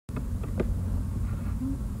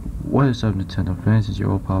What is up, Nintendo fans? It's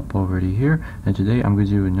your old pal Verdi here, and today I'm going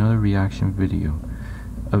to do another reaction video.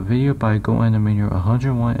 A video by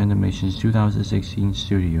GoAnimator101 Animations 2016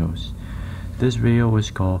 Studios. This video was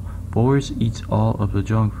called Boris Eats All of the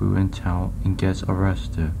Junk Food in Town and Gets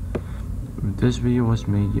Arrested. This video was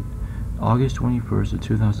made August 21st of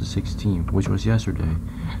 2016, which was yesterday.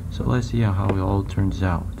 So let's see how it all turns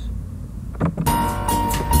out.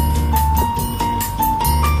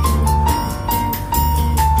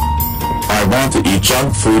 I want to eat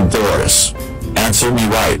junk food, Boris. Answer me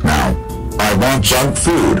right now. I want junk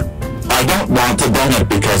food. I don't want a donut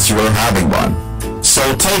because you are having one.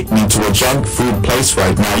 So take me to a junk food place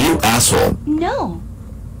right now, you asshole. No.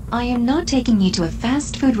 I am not taking you to a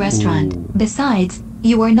fast food restaurant. Besides,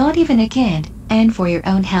 you are not even a kid, and for your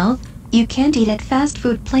own health, you can't eat at fast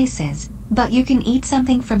food places, but you can eat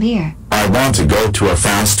something from here. I want to go to a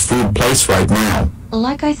fast food place right now.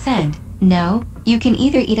 Like I said, no, you can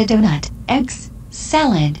either eat a donut, eggs,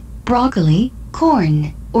 salad, broccoli,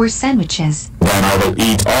 corn, or sandwiches. Then I will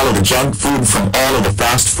eat all of the junk food from all of the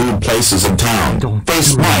fast food places in town. Don't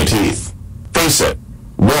face my teeth. Face it.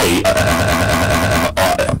 Wait.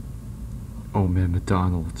 Oh man,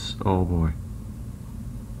 McDonald's. Oh boy.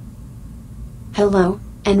 Hello,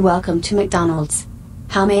 and welcome to McDonald's.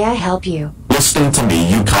 How may I help you? Listen to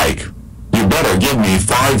me, you kike. You better give me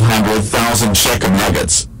 500,000 chicken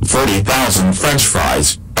nuggets, 30,000 french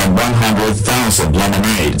fries, and 100,000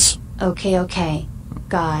 lemonades. Okay.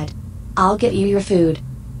 God. I'll get you your food.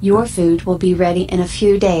 Your food will be ready in a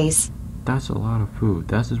few days. That's a lot of food.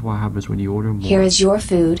 That's just what happens when you order more. Here is your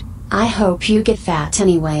food. I hope you get fat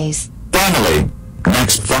anyways. Finally!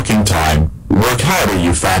 Next fucking time, work harder,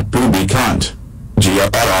 you fat booby cunt.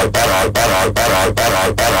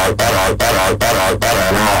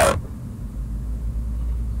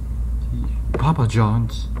 Papa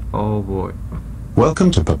John's. Oh boy.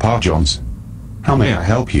 Welcome to Papa John's. How may I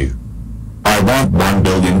help you? I want 1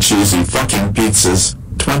 billion cheesy fucking pizzas,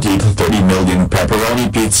 20 to 30 million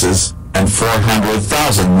pepperoni pizzas, and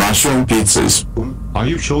 400,000 mushroom pizzas. Are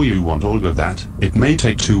you sure you want all of that? It may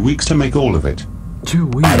take 2 weeks to make all of it. 2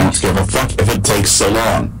 weeks? I don't give a fuck if it takes so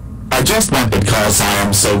long. I just want it cause I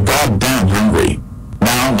am so goddamn hungry.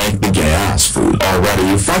 Now make the gay ass food already,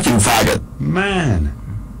 you fucking faggot. Man,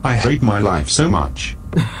 I hate my life so much.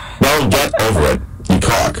 Well, get over it, you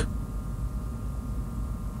cock.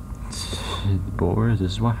 Boris,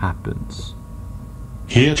 this is what happens.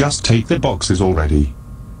 Here, just take the boxes already.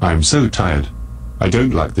 I'm so tired. I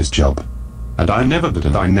don't like this job. And I never did,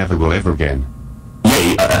 and I never will ever again.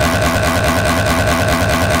 Yay.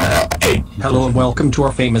 Hello and welcome to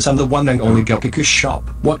our famous and the one and only Gokaku shop.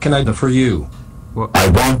 What can I do for you? I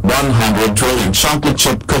want 100 trillion chocolate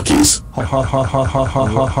chip cookies. Ha ha ha ha ha ha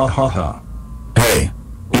ha ha ha ha. Hey,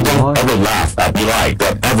 you don't ever laugh at me like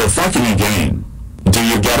that ever fucking again. Do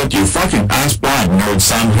you get it, you fucking ass-blind nerd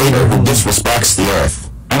son hater who disrespects the earth,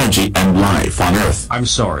 energy and life on earth? I'm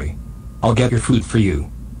sorry. I'll get your food for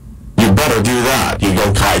you. You better do that, you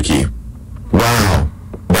go kike. Wow,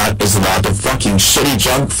 that is a lot of fucking shitty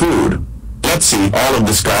junk food. Let's eat all of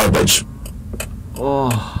this garbage.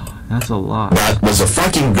 Oh, that's a lot. That was a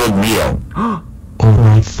fucking good meal.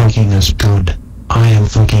 Alright, fucking is good. I am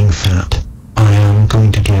fucking fat. I am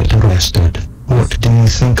going to get arrested. What do you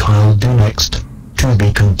think I'll do next? To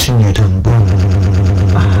be continued on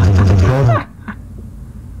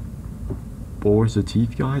Boris the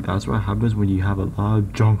teeth guy? That's what happens when you have a lot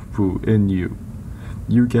of junk food in you.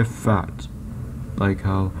 You get fat. Like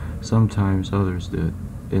how sometimes others did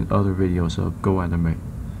in other videos of GoAnimate.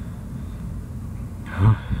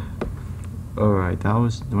 Alright, that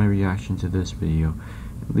was my reaction to this video.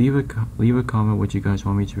 Leave a comment what you guys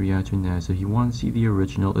want me to react to next. If you want to see the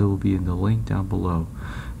original, it will be in the link down below.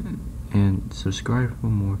 And subscribe for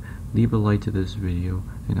more. Leave a like to this video,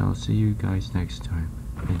 and I'll see you guys next time.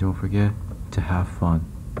 And don't forget to have fun.